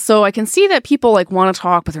 And so I can see that people like want to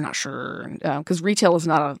talk, but they're not sure because retail is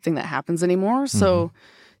not a thing that happens anymore. So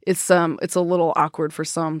it's a little awkward for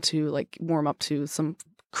some to like warm up to some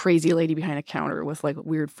crazy lady behind a counter with like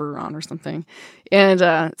weird fur on or something.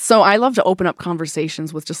 And so I love to open up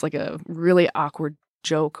conversations with just like a really awkward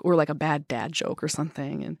joke or like a bad dad joke or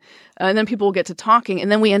something. And then people will get to talking and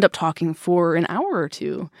then we end up talking for an hour or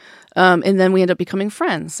two. And then we end up becoming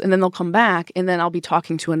friends and then they'll come back and then I'll be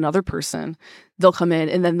talking to another person. They'll come in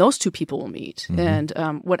and then those two people will meet. And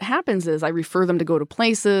what happens is I refer them to go to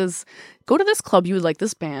places, go to this club, you would like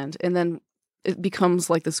this band. And then it becomes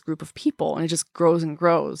like this group of people and it just grows and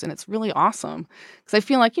grows. And it's really awesome because I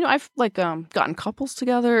feel like, I've like gotten couples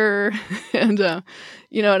together and,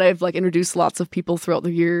 and I've like introduced lots of people throughout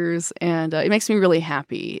the years and it makes me really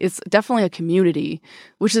happy. It's definitely a community,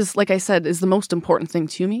 which is, like I said, is the most important thing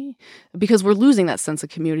to me because we're losing that sense of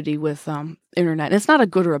community with internet. And it's not a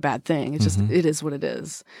good or a bad thing. It's just, it is what it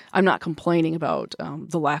is. I'm not complaining about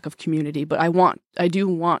the lack of community, but I do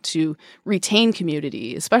want to retain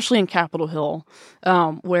community, especially in Capitol Hill,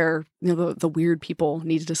 where the weird people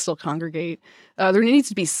need to still congregate. There needs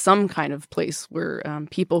to be some kind of place where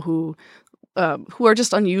people who are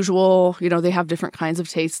just unusual, they have different kinds of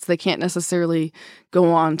tastes. They can't necessarily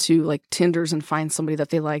go on to like Tinders and find somebody that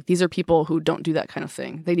they like. These are people who don't do that kind of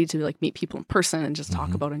thing. They need to like meet people in person and just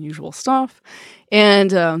talk about unusual stuff and,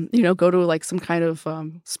 go to like some kind of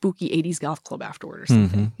spooky 80s goth club afterward or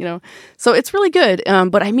something, So it's really good.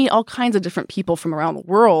 But I meet all kinds of different people from around the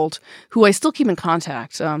world who I still keep in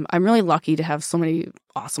contact. I'm really lucky to have so many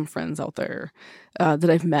awesome friends out there that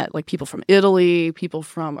I've met, like people from Italy, people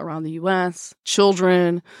from around the U.S.,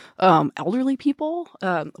 children, elderly people,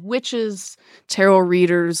 witches, tarot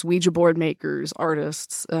readers, Ouija board makers,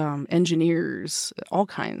 artists, engineers, all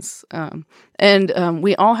kinds. And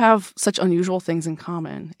we all have such unusual things in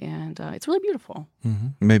common, and it's really beautiful.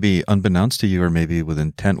 Maybe unbeknownst to you, or maybe with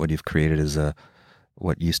intent, what you've created is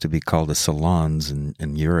what used to be called the salons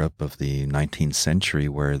in Europe of the 19th century,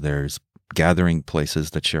 where there's gathering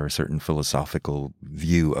places that share a certain philosophical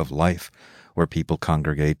view of life, where people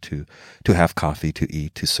congregate to have coffee, to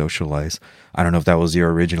eat, to socialize. I don't know if that was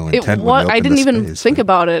your original intent. I didn't even think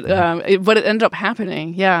about it, but it ended up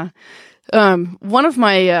happening. Yeah. One of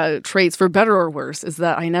my traits, for better or worse, is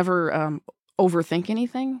that I never overthink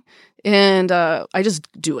anything. And I just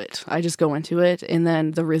do it. I just go into it. And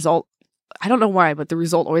then the result, I don't know why, but the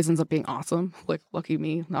result always ends up being awesome. Like, lucky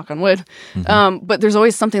me, knock on wood. But there's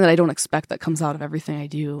always something that I don't expect that comes out of everything I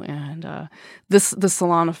do. And the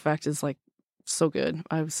salon effect is like so good.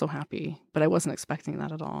 I was so happy, but I wasn't expecting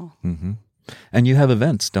that at all. Mm-hmm. And you have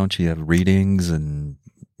events, don't you? You have readings, and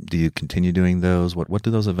do you continue doing those? What do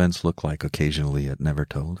those events look like occasionally at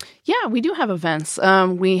Nevertold? Yeah, we do have events.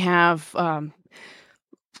 We have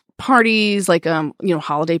parties, like,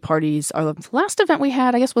 holiday parties. Our last event we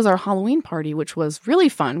had, I guess, was our Halloween party, which was really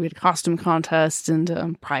fun. We had a costume contest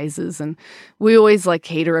and prizes, and we always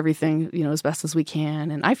cater everything, as best as we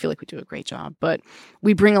can. And I feel like we do a great job, but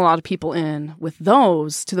we bring a lot of people in with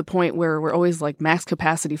those to the point where we're always max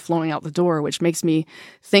capacity flowing out the door, which makes me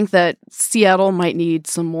think that Seattle might need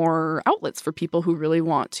some more outlets for people who really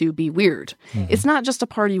want to be weird. Mm-hmm. It's not just a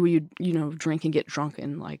party where you drink and get drunk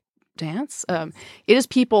and dance. It is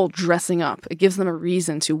people dressing up. It gives them a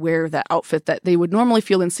reason to wear that outfit that they would normally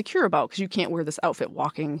feel insecure about, because you can't wear this outfit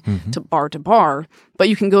walking to bar, but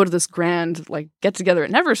you can go to this grand get together at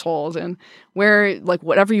Nevertold and wear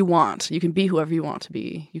whatever you want. You can be whoever you want to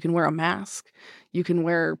be. You can wear a mask. You can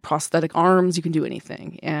wear prosthetic arms. You can do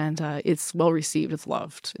anything, and it's well received. It's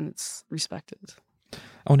loved, and it's respected.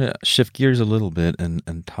 I want to shift gears a little bit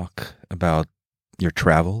and talk about your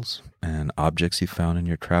travels and objects you found in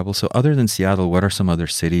your travels. So other than Seattle, what are some other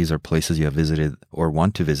cities or places you have visited or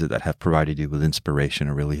want to visit that have provided you with inspiration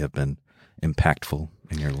or really have been impactful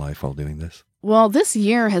in your life while doing this? Well, this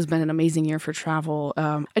year has been an amazing year for travel.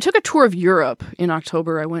 I took a tour of Europe in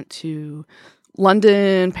October. I went to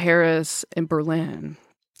London, Paris, and Berlin,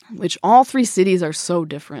 which all three cities are so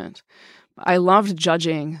different. I loved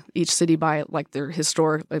judging each city by their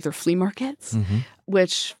historic, their flea markets,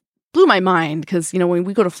 which blew my mind, because when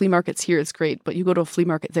we go to flea markets here, it's great, but you go to a flea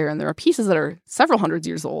market there, and there are pieces that are several hundred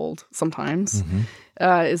years old sometimes.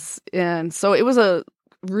 And so it was a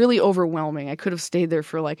really overwhelming. I could have stayed there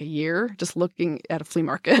for a year just looking at a flea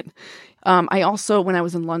market. I also, when I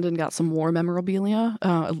was in London, got some war memorabilia,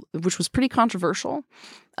 which was pretty controversial,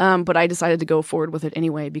 but I decided to go forward with it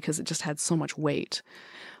anyway because it just had so much weight.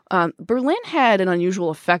 Berlin had an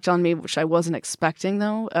unusual effect on me, which I wasn't expecting,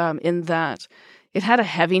 though, in that it had a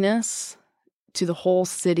heaviness to the whole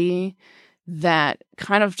city that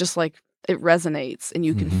kind of just it resonates and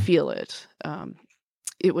you can feel it.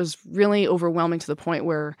 It was really overwhelming to the point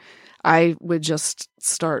where I would just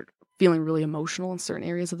start feeling really emotional in certain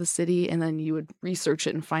areas of the city, and then you would research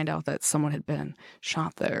it and find out that someone had been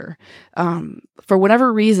shot there. For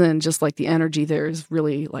whatever reason, just the energy there is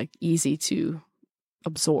really easy to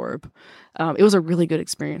absorb. It was a really good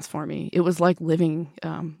experience for me. It was like living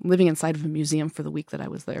inside of a museum for the week that I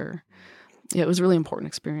was there. Yeah, it was a really important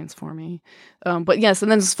experience for me. But yes,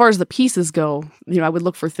 and then as far as the pieces go, I would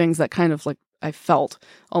look for things that kind of I felt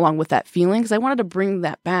along with that feeling, because I wanted to bring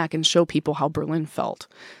that back and show people how Berlin felt.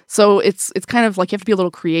 So it's kind of you have to be a little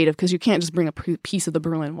creative, because you can't just bring a piece of the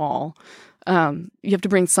Berlin Wall. You have to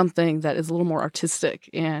bring something that is a little more artistic,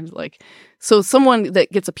 and so someone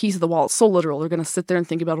that gets a piece of the wall, it's so literal, they're going to sit there and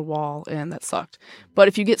think about a wall, and that sucked. But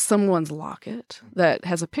if you get someone's locket that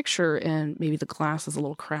has a picture and maybe the glass is a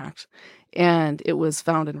little cracked, and it was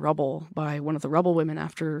found in rubble by one of the rebel women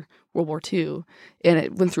after World War II, and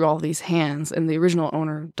it went through all these hands, and the original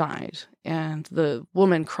owner died, and the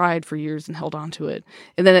woman cried for years and held on to it,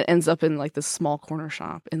 and then it ends up in this small corner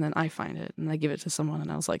shop, and then I find it and I give it to someone,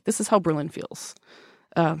 and I was like, this is how Berlin feels.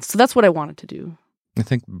 So that's what I wanted to do. I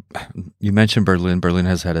think you mentioned Berlin. Berlin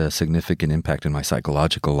has had a significant impact in my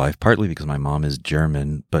psychological life, partly because my mom is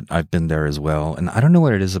German, but I've been there as well. And I don't know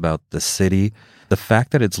what it is about the city. The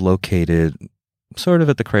fact that it's located sort of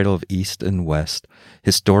at the cradle of East and West.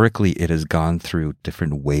 Historically, it has gone through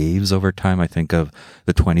different waves over time. I think of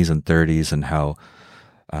the 20s and 30s and how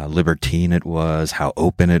libertine it was, how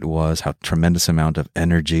open it was, how tremendous amount of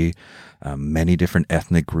energy, many different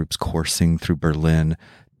ethnic groups coursing through Berlin.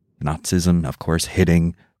 Nazism, of course,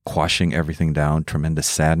 hitting, quashing everything down, tremendous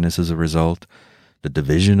sadness as a result. The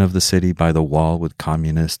division of the city by the wall with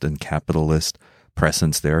communist and capitalist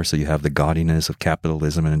presence there. So you have the gaudiness of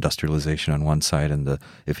capitalism and industrialization on one side and the,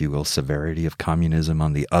 if you will, severity of communism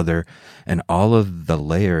on the other. And all of the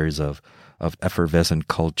layers of effervescent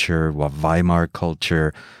culture, Weimar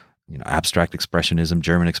culture, abstract expressionism,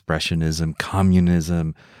 German expressionism,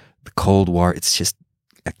 communism, the Cold War. It's just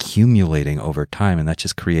accumulating over time, and that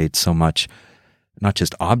just creates so much, not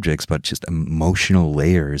just objects, but just emotional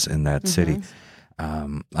layers in that city.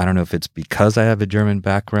 I don't know if it's because I have a German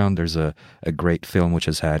background. There's a great film which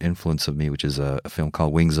has had influence of me, which is a film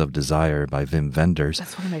called Wings of Desire by Wim Wenders.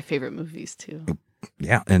 That's one of my favorite movies, too.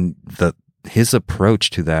 Yeah, and his approach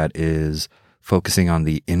to that is focusing on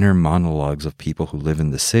the inner monologues of people who live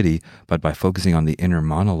in the city, but by focusing on the inner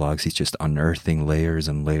monologues, he's just unearthing layers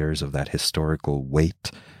and layers of that historical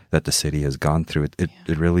weight that the city has gone through. It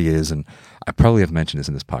really is, and I probably have mentioned this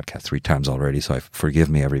in this podcast 3 times already, so forgive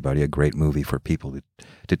me, everybody, a great movie for people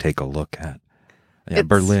to take a look at. Yeah,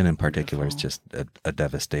 Berlin in particular is just a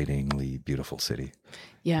devastatingly beautiful city.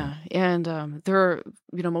 Yeah, and there are,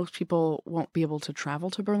 most people won't be able to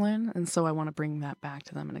travel to Berlin, and so I want to bring that back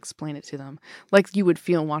to them and explain it to them, like you would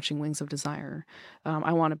feel watching Wings of Desire.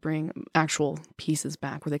 I want to bring actual pieces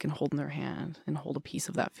back where they can hold in their hand and hold a piece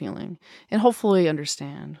of that feeling, and hopefully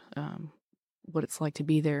understand what it's like to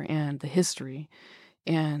be there and the history,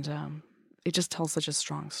 and it just tells such a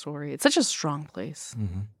strong story. It's such a strong place.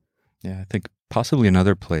 Mm-hmm. Yeah, I think possibly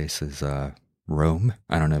another place is Rome.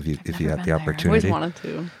 I don't know if you had the opportunity. I always wanted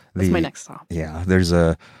to. That's my next stop. Yeah,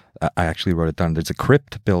 I actually wrote it down. There's a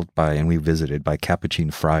crypt built and we visited by Capuchin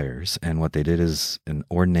friars. And what they did is an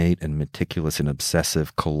ornate and meticulous and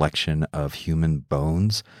obsessive collection of human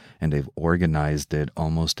bones. And they've organized it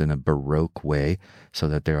almost in a Baroque way so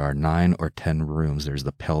that there are 9 or 10 rooms. There's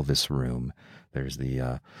the pelvis room. There's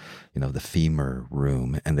the femur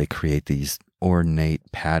room. And they create these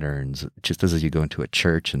ornate patterns, just as you go into a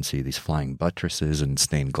church and see these flying buttresses and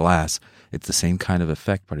stained glass. It's the same kind of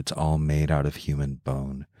effect, but it's all made out of human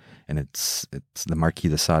bone. And it's the Marquis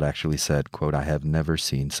de Sade actually said, quote, "I have never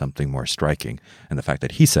seen something more striking." And the fact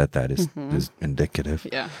that he said that is indicative.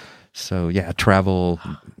 Yeah. So yeah, travel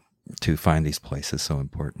to find these places so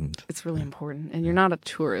important. It's really important. And you're not a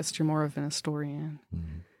tourist, you're more of an historian.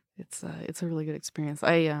 Mm-hmm. It's a really good experience.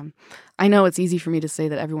 I know it's easy for me to say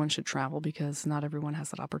that everyone should travel because not everyone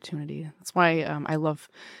has that opportunity. That's why I love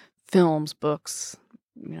films, books,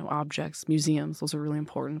 objects, museums. Those are really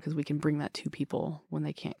important because we can bring that to people when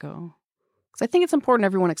they can't go. Because I think it's important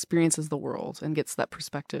everyone experiences the world and gets that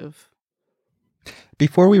perspective.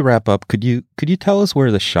 Before we wrap up, could you tell us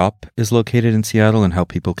where the shop is located in Seattle and how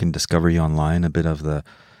people can discover you online? A bit of the,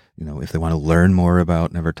 if they want to learn more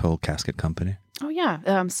about Nevertold Casket Company. Oh,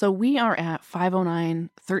 yeah. So we are at 509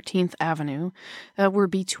 13th Avenue. We're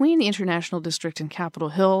between the International District and Capitol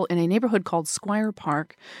Hill in a neighborhood called Squire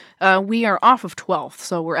Park. We are off of 12th,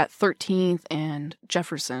 so we're at 13th and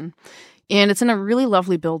Jefferson. And it's in a really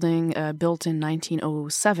lovely building built in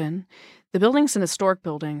 1907. The building's an historic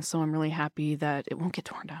building, so I'm really happy that it won't get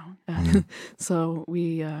torn down. So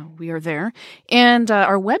we are there. And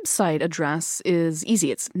our website address is easy.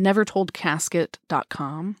 It's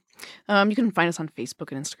nevertoldcasket.com. You can find us on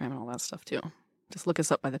Facebook and Instagram and all that stuff, too. Just look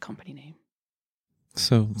us up by the company name.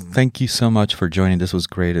 So thank you so much for joining. This was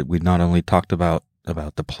great. We not only talked about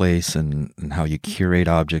the place and how you curate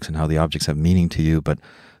objects and how the objects have meaning to you, but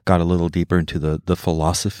got a little deeper into the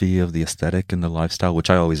philosophy of the aesthetic and the lifestyle,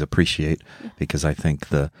 which I always appreciate because I think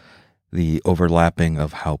the overlapping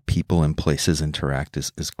of how people and places interact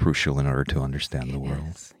is crucial in order to understand the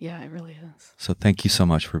world. Yeah, it really is. So thank you so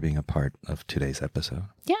much for being a part of today's episode.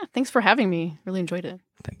 Yeah, thanks for having me. Really enjoyed it.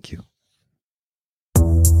 Thank you.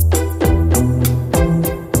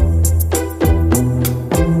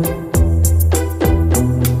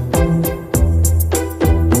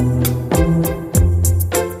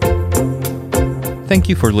 Thank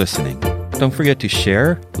you for listening. Don't forget to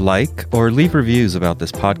share, like, or leave reviews about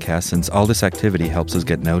this podcast since all this activity helps us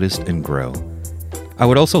get noticed and grow. I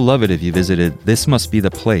would also love it if you visited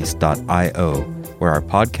thismustbetheplace.io, where our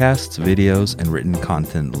podcasts, videos, and written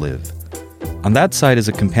content live. On that site is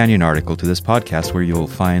a companion article to this podcast where you will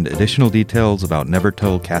find additional details about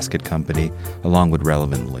Nevertold Casket Company, along with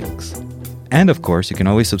relevant links. And of course, you can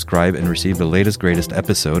always subscribe and receive the latest, greatest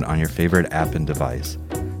episode on your favorite app and device.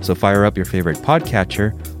 So fire up your favorite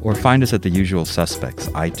podcatcher or find us at the usual suspects,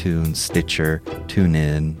 iTunes, Stitcher,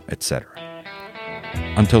 TuneIn, etc.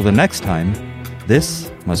 Until the next time,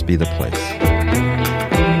 this must be the place.